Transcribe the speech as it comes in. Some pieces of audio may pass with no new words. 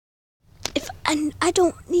And I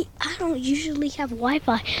don't usually have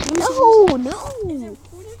Wi-Fi. No.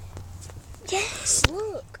 Yes,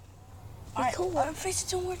 look. Alright, Cool. face it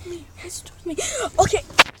towards me. Face it towards me. Okay.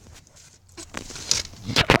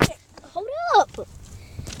 Hold up.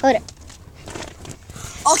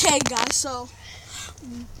 Okay, guys, so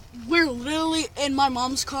we're literally in my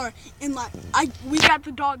mom's car, and like we got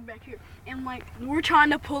the dog back here, and like we're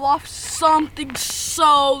trying to pull off something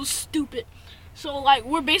so stupid. So like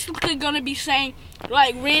we're basically gonna be saying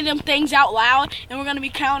like random things out loud, and we're gonna be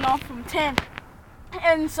counting off from 10.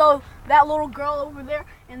 And so that little girl over there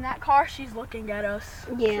in that car, she's looking at us.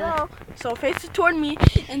 Yeah. So face it toward me,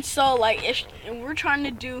 and so like and we're trying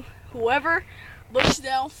to do whoever looks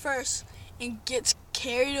down first and gets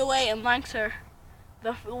carried away and likes her,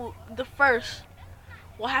 the first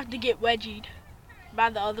will have to get wedgied by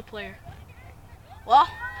the other player. Well,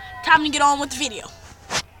 time to get on with the video.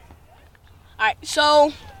 Alright,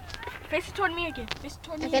 so face it toward me again. Face it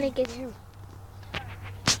toward me. I gotta get him.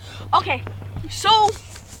 Okay, so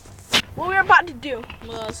what we were about to do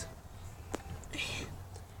was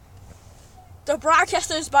the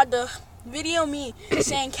broadcaster is about to video me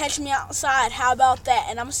saying catch me outside, how about that?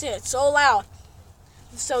 And I'm gonna say it so loud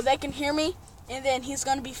so they can hear me, and then he's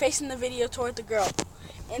gonna be facing the video toward the girl.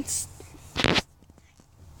 And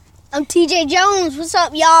I'm TJ Jones. What's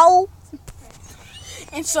up, y'all?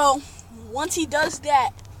 And so once he does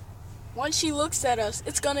that, once she looks at us,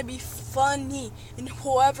 it's gonna be funny. And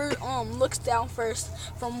whoever looks down first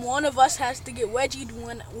from one of us has to get wedgied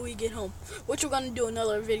when we get home. Which we're gonna do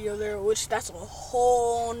another video there, which that's a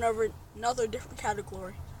whole another different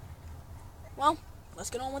category. Well, let's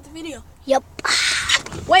get on with the video. Yep.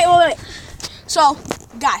 Wait. So,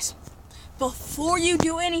 guys, before you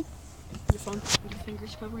do any your phone, your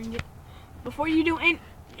fingers covering it. Before you do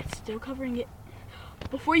it's still covering it.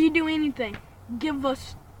 Before you do anything, give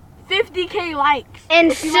us 50K likes.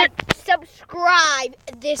 And subscribe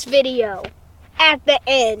this video at the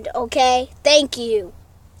end, okay? Thank you.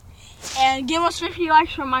 And give us 50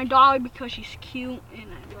 likes for my dog because she's cute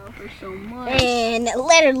and I love her so much. And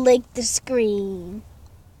let her lick the screen.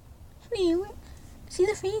 See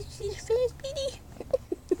the fans? See the fans, Petey?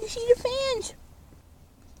 You see the fans?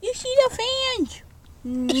 You see the fans?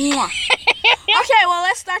 Yeah. Okay, well,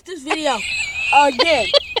 let's start this video again.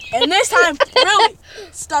 And this time, really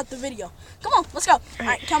start the video. Come on, let's go. All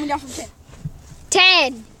right, count me down from 10.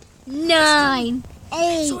 10, 9,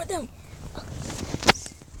 8, Sort them.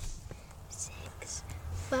 6,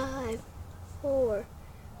 5, 4,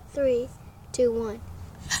 3, 2, 1.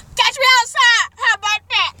 Catch me outside. How about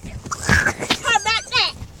that?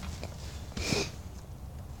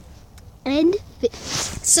 And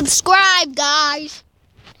subscribe, guys.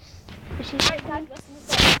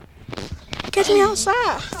 Catch me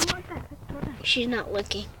outside. She's not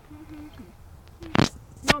looking.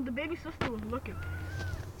 No, the baby sister was looking.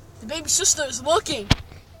 The baby sister is looking.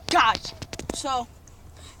 Guys, so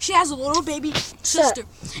she has a little baby sister.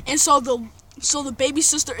 And so the baby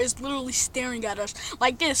sister is literally staring at us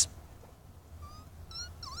like this.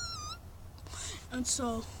 And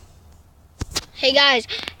so Hey guys,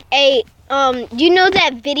 you know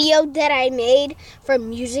that video that I made for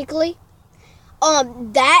Musical.ly?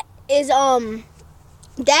 That is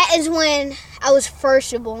when I was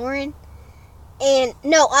first born. And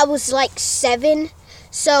no, I was like 7.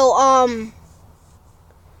 So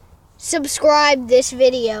subscribe this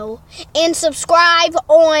video and subscribe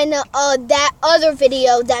on that other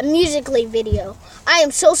video, that Musical.ly video. I am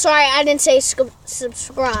so sorry I didn't say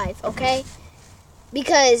subscribe, okay?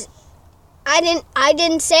 Because I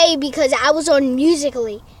didn't say because I was on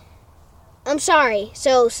Musical.ly. I'm sorry.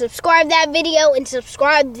 So subscribe that video and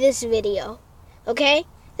subscribe this video. Okay?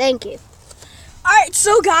 Thank you. Alright,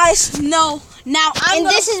 so guys, now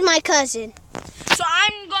this is my cousin. So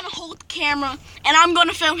I'm gonna hold the camera and I'm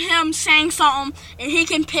gonna film him saying something and he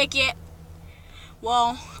can pick it.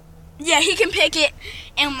 Well, yeah, he can pick it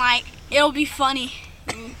and like it'll be funny.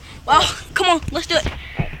 Well, come on, let's do it.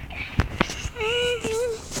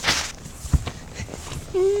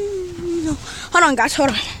 Hold on, guys, hold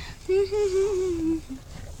on. 3,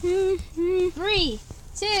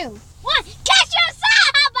 2, 1. Catch you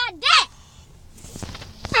outside! How about that?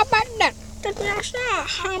 How about that? Catch me outside.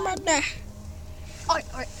 How about that?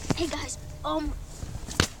 Alright. Hey guys, I'm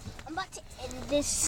about to end this.